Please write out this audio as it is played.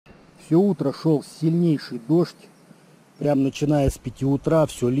Все утро шел сильнейший дождь. Прям начиная с 5 утра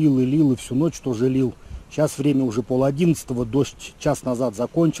все лил и лил, и всю ночь тоже лил. Сейчас время уже 10:30, дождь час назад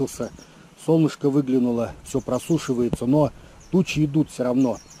закончился. Солнышко выглянуло, все просушивается, но тучи идут все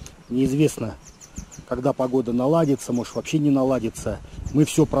равно. Неизвестно, когда погода наладится, может вообще не наладится. Мы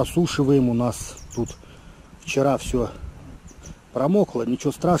все просушиваем, у нас тут вчера все промокло,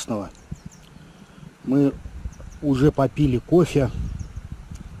 ничего страшного. Мы уже попили кофе.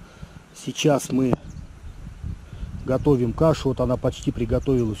 Сейчас мы готовим кашу, вот она почти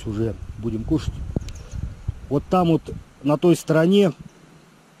приготовилась уже, будем кушать. Вот там вот на той стороне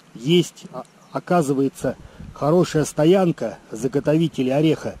есть, оказывается, хорошая стоянка заготовителей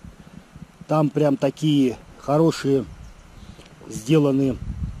ореха. Там прям такие хорошие сделаны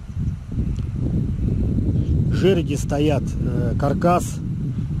жерди стоят, каркас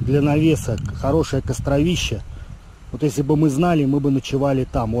для навеса, хорошее костровище. Вот если бы мы знали, мы бы ночевали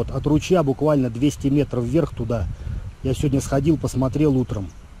там. Вот от ручья буквально 200 метров вверх туда. Я сегодня сходил, посмотрел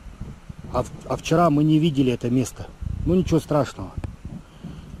утром. А вчера мы не видели это место. Ну ничего страшного.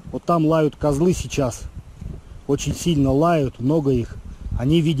 Вот там лают козлы сейчас. Очень сильно лают, много их.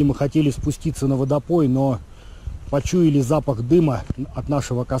 Они, видимо, хотели спуститься на водопой, но почуяли запах дыма от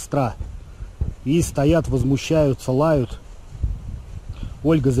нашего костра. И стоят, возмущаются, лают.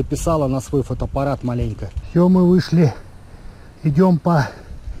 Ольга записала на свой фотоаппарат маленько. Все, мы вышли. Идем по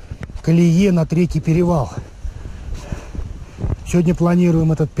колее на 3-й перевал. Сегодня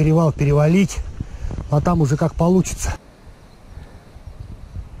планируем этот перевал перевалить, а там уже как получится.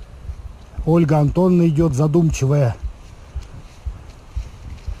 Ольга Антоновна идет задумчивая.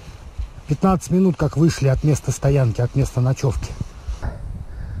 15 минут как вышли от места стоянки, от места ночевки.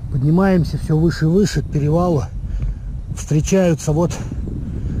 Поднимаемся все выше и выше к перевалу. Встречаются вот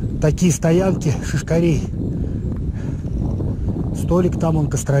такие стоянки шишкарей. Столик там, он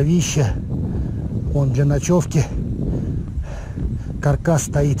костровище, он для ночевки. Каркас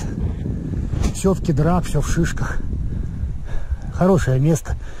стоит. Все в кедрах, все в шишках. Хорошее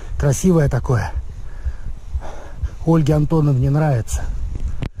место, красивое такое. Ольге Антоновне нравится.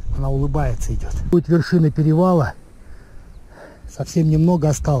 Она улыбается, идет. Будет вершина перевала. Совсем немного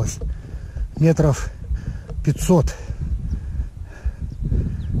осталось. Метров 500.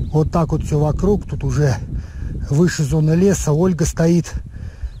 Вот так вот все вокруг. Тут уже выше зоны леса. Ольга стоит.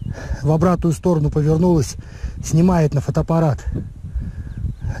 В обратную сторону повернулась. Снимает на фотоаппарат.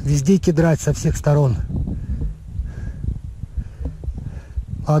 Везде кедрать со всех сторон.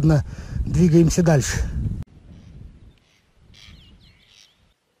 Ладно, двигаемся дальше.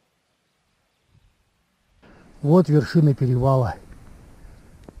 Вот вершина перевала.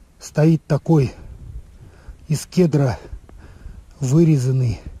 Стоит такой из кедра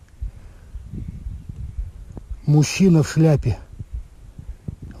вырезанный мужчина в шляпе,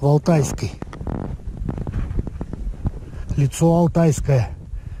 в алтайской. Лицо алтайское.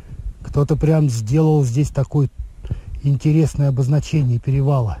 Кто-то прям сделал здесь такое интересное обозначение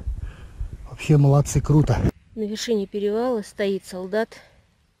перевала. Вообще молодцы, круто. На вершине перевала стоит солдат.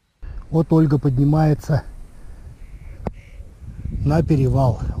 Вот Ольга поднимается на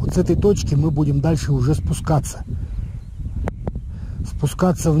перевал. Вот с этой точки мы будем дальше уже спускаться.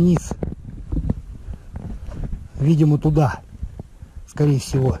 Спускаться вниз. Видимо, туда. Скорее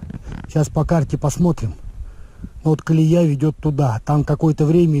всего. Сейчас по карте посмотрим. Вот колея ведет туда. Там какое-то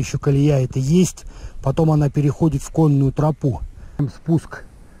время еще колея это есть. Потом она переходит в конную тропу. Спуск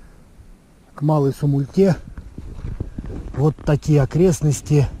к Малой Сумульте. Вот такие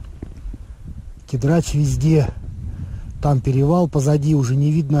окрестности. Кедрач везде. Там перевал позади. Уже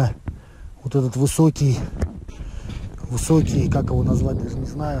не видно вот этот высокий, как его назвать, даже не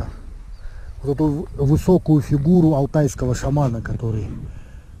знаю. Вот эту высокую фигуру алтайского шамана, который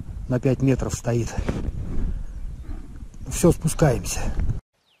на 5 метров стоит. Все, спускаемся.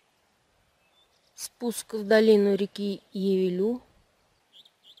 Спуск в долину реки Июле.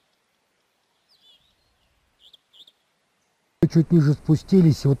 Чуть ниже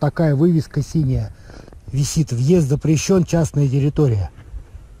спустились, и вот такая вывеска синяя висит. Въезд запрещен, частная территория.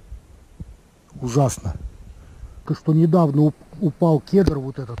 Ужасно. Только что недавно упал кедр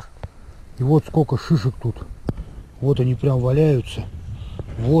вот этот. И вот сколько шишек тут. Вот они прям валяются.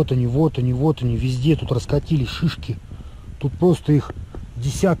 Вот они, вот они, вот они. Везде тут раскатились шишки. Тут просто их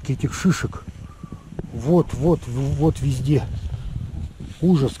десятки этих шишек. Вот везде.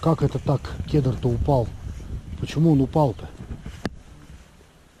 Ужас, как это так? Кедр-то упал. Почему он упал-то?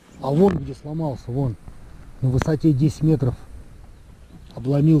 А вон где сломался, вон. На высоте 10 метров.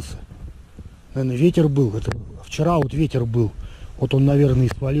 Обломился. Наверное, ветер был. Это вчера вот ветер был. Вот он, наверное,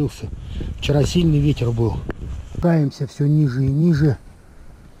 и свалился. Вчера сильный ветер был. Спускаемся все ниже и ниже.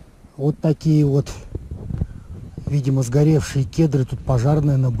 Вот такие вот, видимо, сгоревшие кедры. Тут пожар,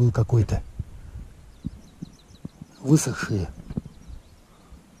 наверное, был какой-то. Высохшие.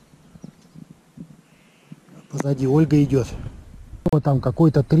 Позади Ольга идет. Вот там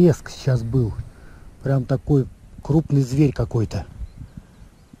какой-то треск сейчас был. Прям такой крупный зверь какой-то.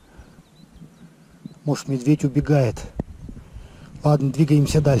 Может, медведь убегает. Ладно,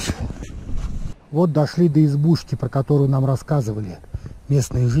 двигаемся дальше. Вот дошли до избушки, про которую нам рассказывали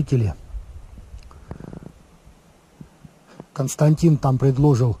местные жители. Константин там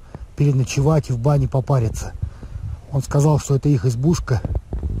предложил переночевать и в бане попариться. Он сказал, что это их избушка.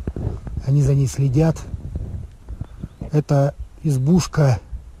 Они за ней следят. Это избушка,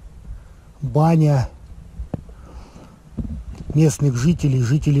 баня местных жителей,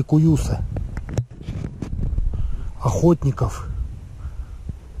 жителей Куюса, охотников.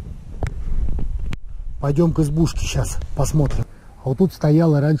 Пойдем к избушке сейчас посмотрим. А вот тут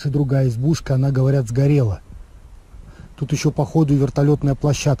стояла раньше другая избушка, она, говорят, сгорела. Тут еще по ходу вертолетная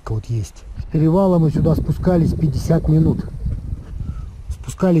площадка вот есть. С перевала мы сюда спускались 50 минут.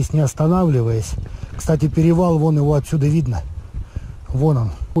 Спускались, не останавливаясь. Кстати, перевал, вон его отсюда видно. Вон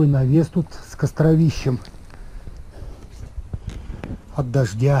он. Такой навес тут с костровищем. От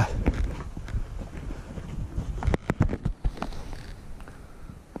дождя.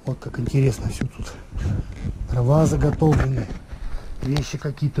 Вот как интересно все тут. Дрова заготовлены. Вещи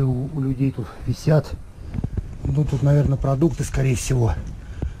какие-то у людей тут висят. Ну, тут, наверное, продукты, скорее всего.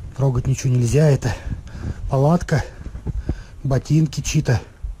 Трогать ничего нельзя. Это палатка. Ботинки чьи-то.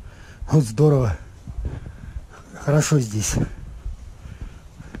 Вот здорово. Хорошо здесь.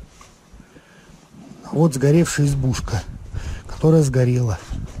 Вот сгоревшая избушка, которая сгорела.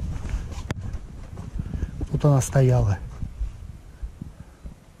 Тут она стояла.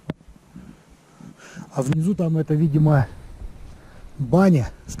 А внизу там это, видимо, баня,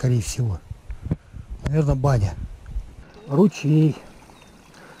 скорее всего. Наверное, баня. Ручей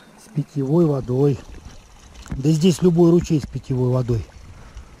с питьевой водой. Да здесь любой ручей с питьевой водой.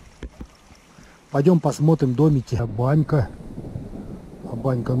 Пойдем посмотрим домики. А банька. А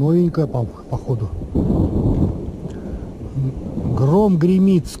банька новенькая, походу. Гром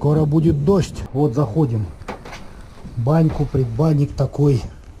гремит, скоро будет дождь. Вот заходим. Баньку, предбанник такой.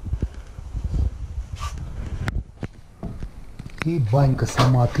 И банька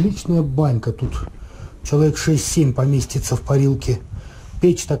сама. Отличная банька. Тут человек 6-7 поместится в парилке.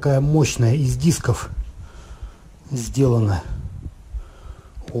 Печь такая мощная, из дисков сделана.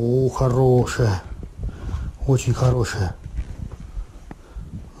 О, хорошая. Очень хорошая.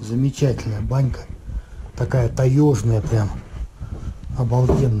 Замечательная банька. Такая таежная прям.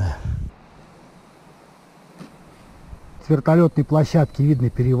 Обалденная. С вертолетной площадки видно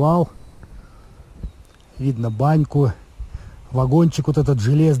перевал. Видно баньку. Вагончик вот этот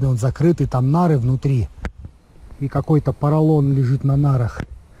железный, он закрытый. Там нары внутри. И какой-то поролон лежит на нарах.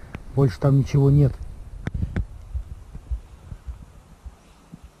 Больше там ничего нет.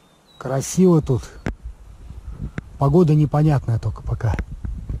 Красиво тут. Погода непонятная только пока.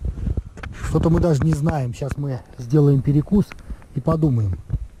 Что-то мы даже не знаем. Сейчас мы сделаем перекус и подумаем,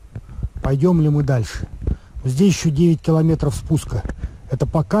 пойдем ли мы дальше. Здесь еще 9 километров спуска. Это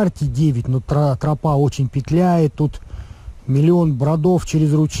по карте 9, но тропа очень петляет. Тут миллион бродов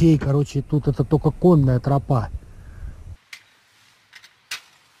через ручей. Короче, тут это только конная тропа.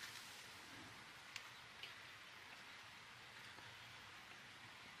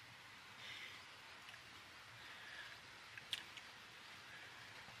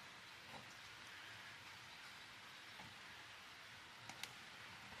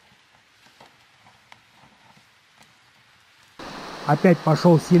 Опять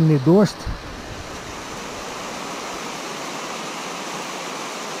пошел сильный дождь.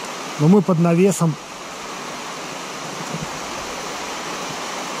 Но мы под навесом.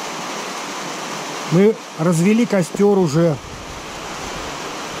 Мы развели костер уже.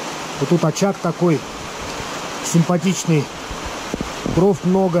 Вот тут очаг такой симпатичный. Дров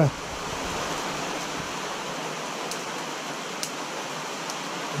много.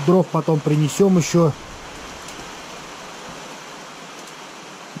 Дров потом принесем еще.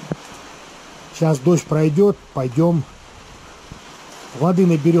 Сейчас дождь пройдет, пойдем. Воды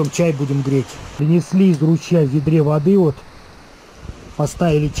наберем, чай будем греть. Принесли из ручья в ведре воды, вот.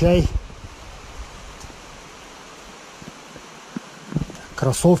 Поставили чай.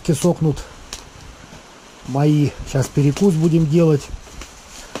 Кроссовки сохнут мои. Сейчас перекус будем делать.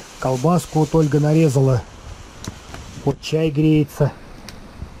 Колбаску вот Ольга нарезала. Вот чай греется.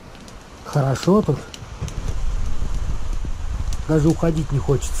 Хорошо тут. Даже уходить не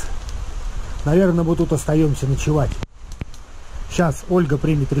хочется. Наверное, мы тут остаемся ночевать. Сейчас Ольга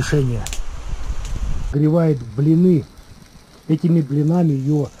примет решение. Гревает блины. Этими блинами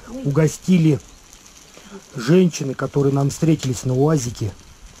ее угостили женщины, которые нам встретились на УАЗике,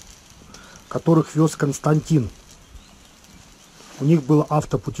 которых вез Константин. У них было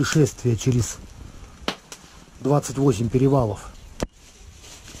автопутешествие через 28 перевалов.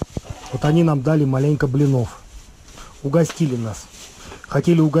 Вот они нам дали маленько блинов. Угостили нас.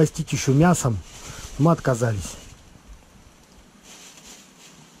 Хотели угостить еще мясом, мы отказались.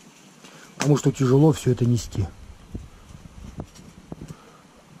 Потому что тяжело все это нести.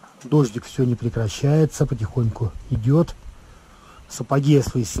 Дождик все не прекращается, потихоньку идет. Сапоги я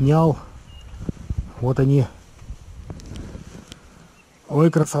свои снял. Вот они.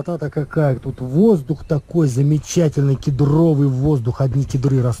 Ой, красота-то какая. Тут воздух такой замечательный, кедровый воздух. Одни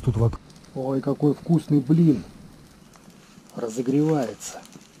кедры растут вокруг. Ой, какой вкусный блин. Разогревается.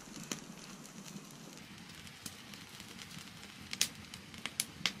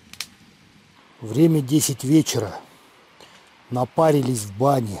 Время 10 вечера. Напарились в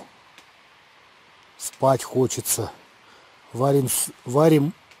бане. Спать хочется.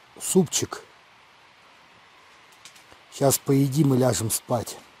 Варим супчик. Сейчас поедим и ляжем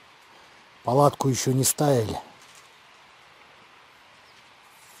спать. Палатку еще не ставили.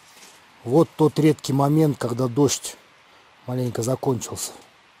 Вот тот редкий момент, когда дождь маленько закончился.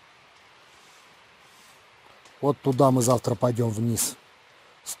 Вот туда мы завтра пойдем вниз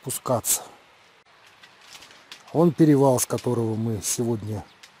спускаться. Вон перевал, с которого мы сегодня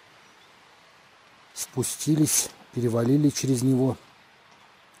спустились, перевалили через него.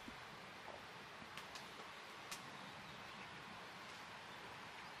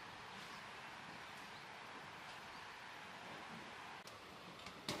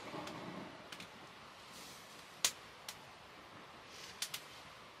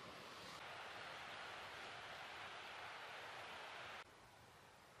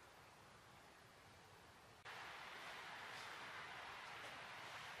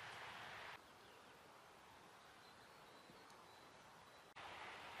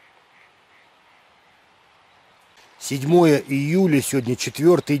 Седьмое июля, сегодня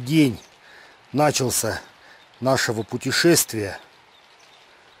 4-й день начался нашего путешествия.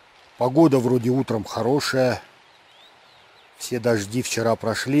 Погода вроде утром хорошая. Все дожди вчера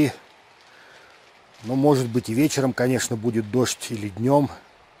прошли. Но может быть и вечером, конечно, будет дождь или днем.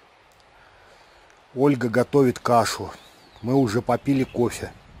 Ольга готовит кашу. Мы уже попили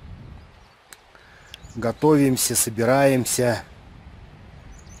кофе. Готовимся, собираемся.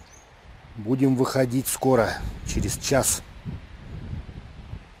 Будем выходить скоро, через час.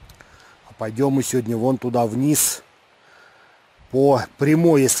 А пойдем мы сегодня вон туда вниз. По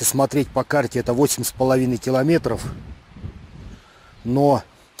прямой, если смотреть по карте, это 8,5 километров. Но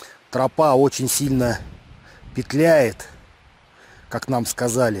тропа очень сильно петляет, как нам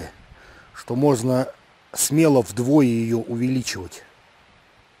сказали, что можно смело вдвое ее увеличивать.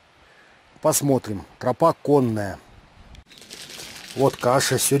 Посмотрим. Тропа конная. Вот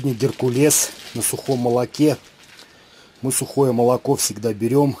каша. Сегодня геркулес на сухом молоке. Мы сухое молоко всегда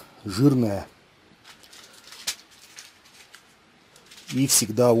берем, жирное. И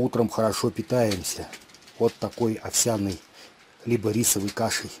всегда утром хорошо питаемся. Вот такой овсяной, либо рисовой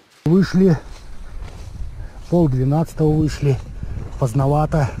кашей. Вышли. 11:30 вышли.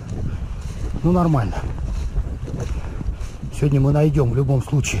 Поздновато. Ну, нормально. Сегодня мы найдем в любом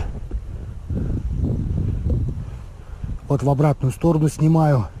случае. Вот в обратную сторону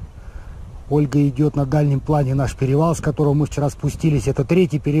снимаю. Ольга идет на дальнем плане наш перевал, с которого мы вчера спустились. Это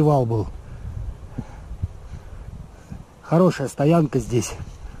 3-й перевал был. Хорошая стоянка здесь.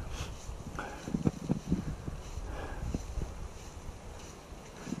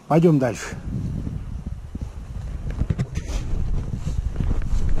 Пойдем дальше.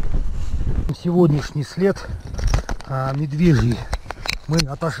 Сегодняшний след медвежий. Мы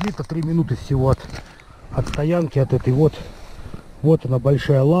отошли-то 3 минуты всего от стоянки, от этой вот. Вот она,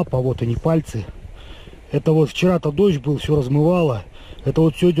 большая лапа, вот они, пальцы. Это вот вчера-то дождь был, все размывало. Это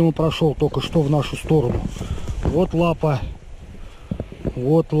вот сегодня он прошел только что в нашу сторону. Вот лапа,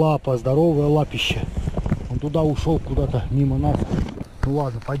 здоровое лапище. Он туда ушел куда-то мимо нас. Ну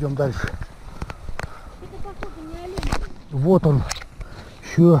ладно, пойдем дальше. Вот он,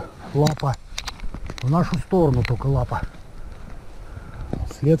 еще лапа. В нашу сторону только лапа.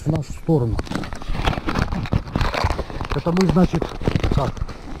 След в нашу сторону. Это мы, значит, как?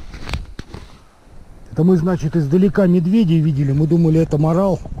 Это мы, значит, издалека медведей видели. Мы думали, это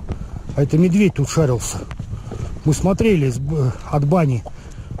морал, а это медведь тут шарился. Мы смотрели от бани,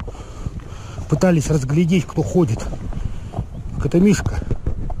 пытались разглядеть, кто ходит. Так это Мишка.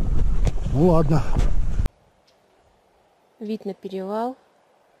 Ну ладно. Вид на перевал.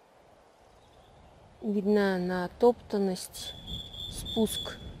 Видна натоптанность.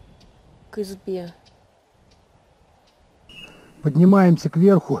 Спуск к избе. Поднимаемся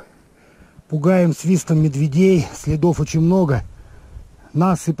кверху. Пугаем свистом медведей. Следов очень много.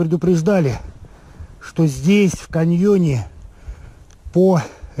 Нас и предупреждали, что здесь, в каньоне, по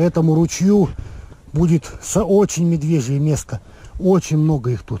этому ручью будет очень медвежье место. Очень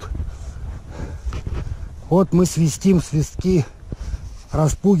много их тут. Вот мы свистим свистки,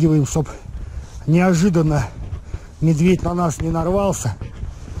 распугиваем, чтобы неожиданно медведь на нас не нарвался,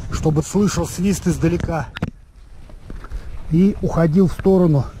 чтобы слышал свист издалека и уходил в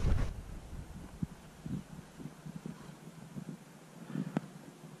сторону.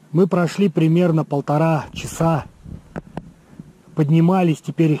 Мы прошли примерно 1,5 часа. Поднимались,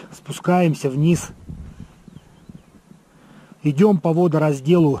 теперь спускаемся вниз. Идем по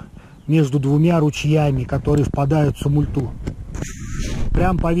водоразделу между 2 ручьями, которые впадают в Сумульту.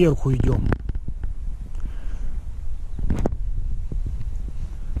 Прям по верху идем.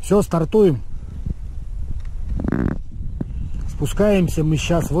 Все, стартуем. Спускаемся мы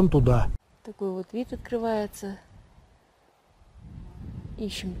сейчас вон туда. Такой вот вид открывается.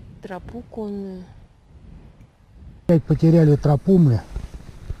 Ищем тропу конную. Опять потеряли тропу мы.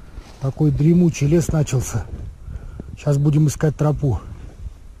 Такой дремучий лес начался. Сейчас будем искать тропу.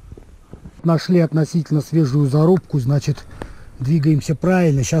 Нашли относительно свежую зарубку, значит, двигаемся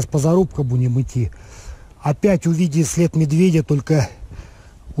правильно. Сейчас по зарубкам будем идти. Опять увидели след медведя, только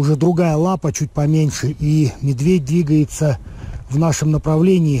уже другая лапа, чуть поменьше. И медведь двигается в нашем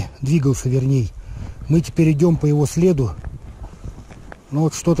направлении, двигался вернее. Мы теперь идем по его следу. Ну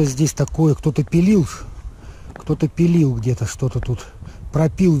вот что-то здесь такое, кто-то пилил где-то что-то тут.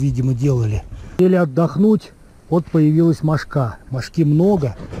 Пропил, видимо, делали. Хотели отдохнуть, вот появилась мошка. Мошки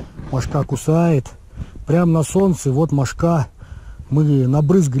много, мошка кусает. Прям на солнце, вот мошка. Мы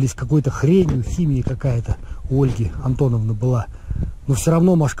набрызгались какой-то хренью, химией какая-то у Ольги Антоновны была. Но все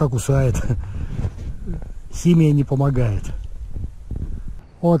равно мошка кусает. Химия не помогает.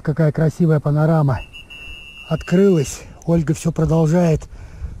 Вот какая красивая панорама. Открылась. Ольга все продолжает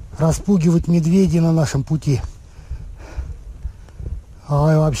распугивать медведей на нашем пути.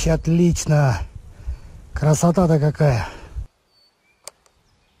 Ой, вообще отлично. Красота-то какая.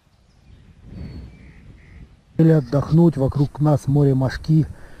 Или отдохнуть, вокруг нас море мошки.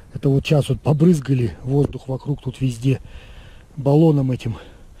 Это вот сейчас вот побрызгали воздух вокруг тут везде баллоном этим.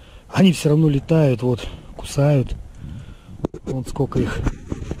 Они все равно летают, вот, кусают. Вон сколько их.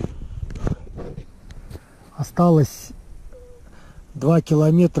 Осталось 2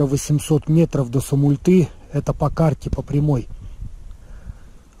 километра 800 метров до Сумульты. Это по карте, по прямой.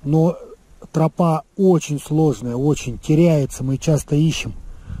 Но тропа очень сложная, очень теряется. Мы часто ищем.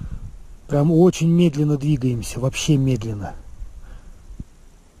 Прям очень медленно двигаемся. Вообще медленно.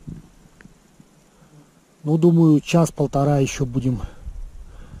 Ну, думаю, 1-1,5 еще будем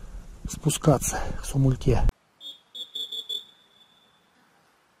спускаться к Сумульте.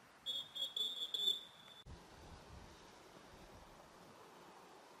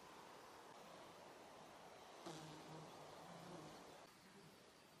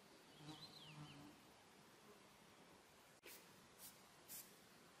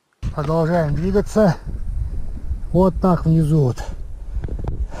 Продолжаем двигаться. Вот так внизу вот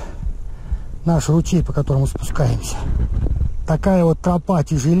наш ручей, по которому спускаемся. Такая вот тропа,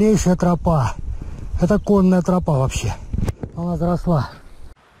 тяжелейшая тропа. Это конная тропа вообще. Она заросла.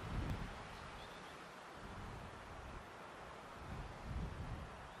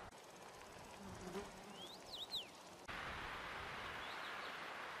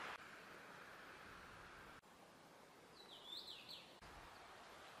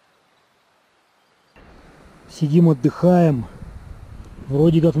 Сидим, отдыхаем.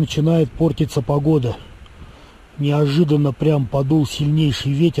 Вроде как начинает портиться погода. Неожиданно прям подул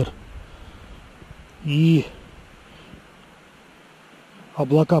сильнейший ветер. И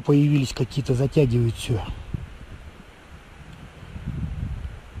облака появились какие-то, затягивают все.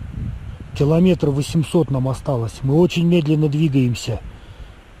 Километр 800 нам осталось. Мы очень медленно двигаемся.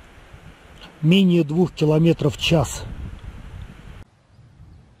 Менее 2 километров в час.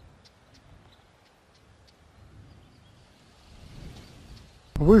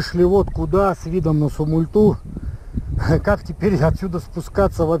 Вышли вот куда, с видом на Сумульту. Как теперь отсюда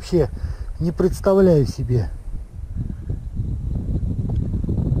спускаться, вообще не представляю себе.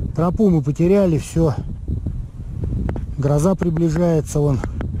 Тропу мы потеряли, все. Гроза приближается, вон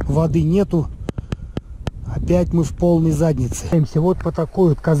воды нету. Опять мы в полной заднице. Вот по такой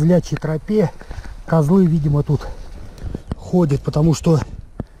вот козлячьей тропе. Козлы, видимо, тут ходят, потому что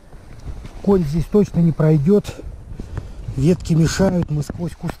конь здесь точно не пройдет. Ветки мешают, мы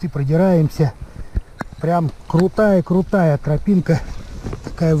сквозь кусты продираемся. Прям крутая тропинка,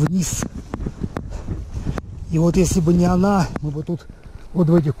 такая вниз. И вот если бы не она, мы бы тут вот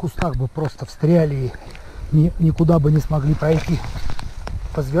в этих кустах бы просто встряли и никуда бы не смогли пройти.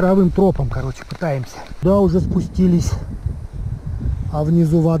 По зверовым тропам, короче, пытаемся. Да, уже спустились, а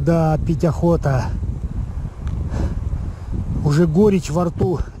внизу вода, пить охота. Уже горечь во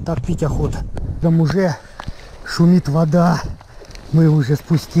рту, так пить охота. Там уже шумит вода, мы уже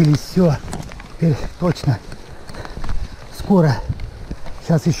спустились, все, теперь точно, скоро,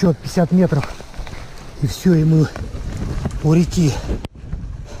 сейчас еще 50 метров, и все, и мы у реки.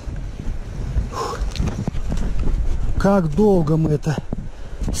 Как долго мы это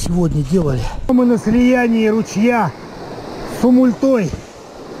сегодня делали. Мы на слиянии ручья с Умультой,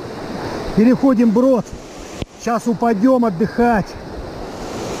 переходим брод, сейчас упадем отдыхать.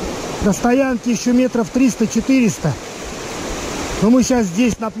 До стоянки еще метров 300-400. Но мы сейчас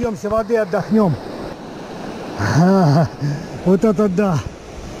здесь напьемся воды, отдохнем. Вот это да.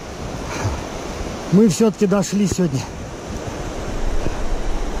 Мы все-таки дошли сегодня.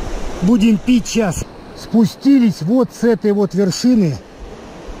 Будем пить сейчас. Спустились вот с этой вот вершины.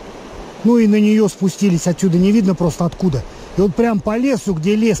 Ну и на нее спустились. Отсюда не видно просто откуда. И вот прям по лесу,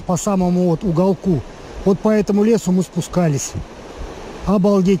 где лес по самому вот уголку. Вот по этому лесу мы спускались.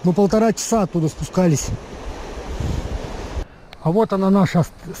 Обалдеть, мы 1,5 часа оттуда спускались. А вот она наша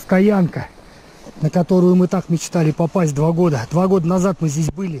стоянка, на которую мы так мечтали попасть 2 года. 2 года назад мы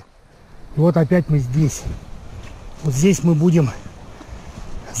здесь были. И вот опять мы здесь. Вот здесь мы будем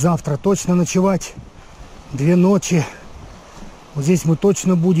завтра точно ночевать. 2 ночи. Вот здесь мы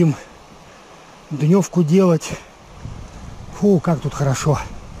точно будем дневку делать. Фу, как тут хорошо.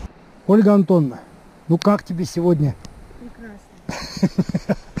 Ольга Антоновна, ну как тебе сегодня?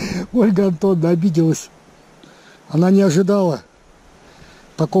 Ольга Антоновна обиделась. Она не ожидала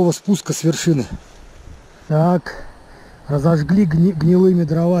такого спуска с вершины. Так, разожгли гнилыми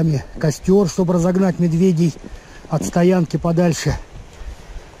дровами костер, чтобы разогнать медведей от стоянки подальше.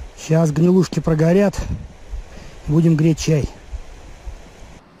 Сейчас гнилушки прогорят. Будем греть чай.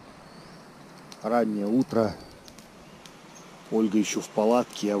 Раннее утро. Ольга еще в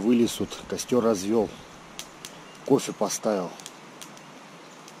палатке, я вылез, вот костер развел. Кофе поставил.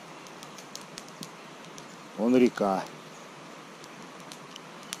 Вон река.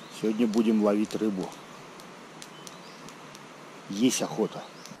 Сегодня будем ловить рыбу. Есть охота.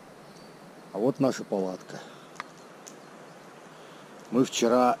 А вот наша палатка. Мы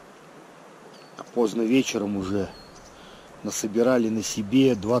вчера поздно вечером уже насобирали на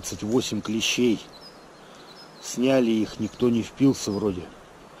себе 28 клещей. Сняли их, никто не впился вроде.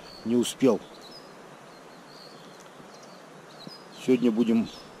 Не успел. Сегодня будем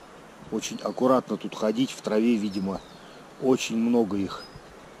очень аккуратно тут ходить. В траве, видимо, очень много их.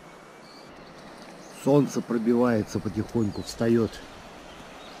 Солнце пробивается потихоньку, встает.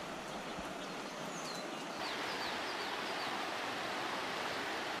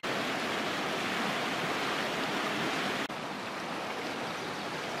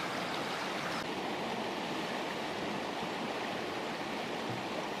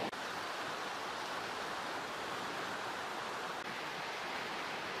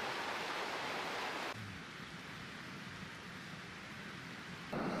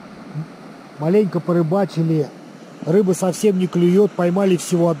 Маленько порыбачили. Рыба совсем не клюет. Поймали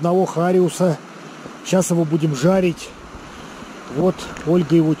всего одного хариуса. Сейчас его будем жарить. Вот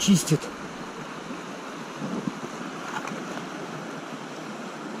Ольга его чистит.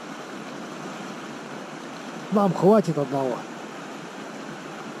 Нам хватит одного.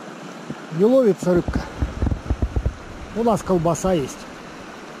 Не ловится рыбка. У нас колбаса есть.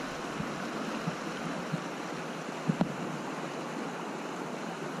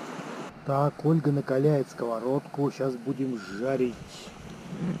 Так, Ольга накаляет сковородку. Сейчас будем жарить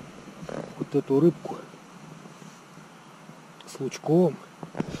вот эту рыбку с лучком.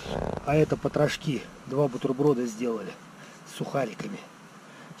 А это потрошки. 2 бутерброда сделали с сухариками.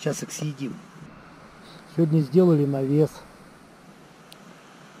 Сейчас их съедим. Сегодня сделали навес.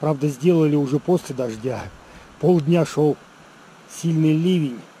 Правда, сделали уже после дождя. Полдня шел сильный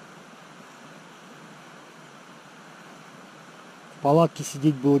ливень. В палатке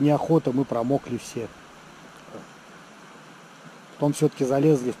сидеть было неохота, мы промокли все. Потом все-таки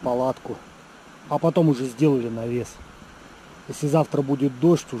залезли в палатку. А потом уже сделали навес. Если завтра будет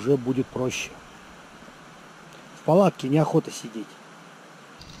дождь, уже будет проще. В палатке неохота сидеть.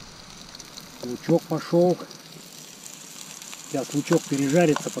 Лучок пошел. Сейчас лучок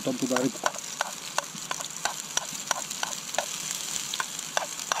пережарится, потом туда рыбку.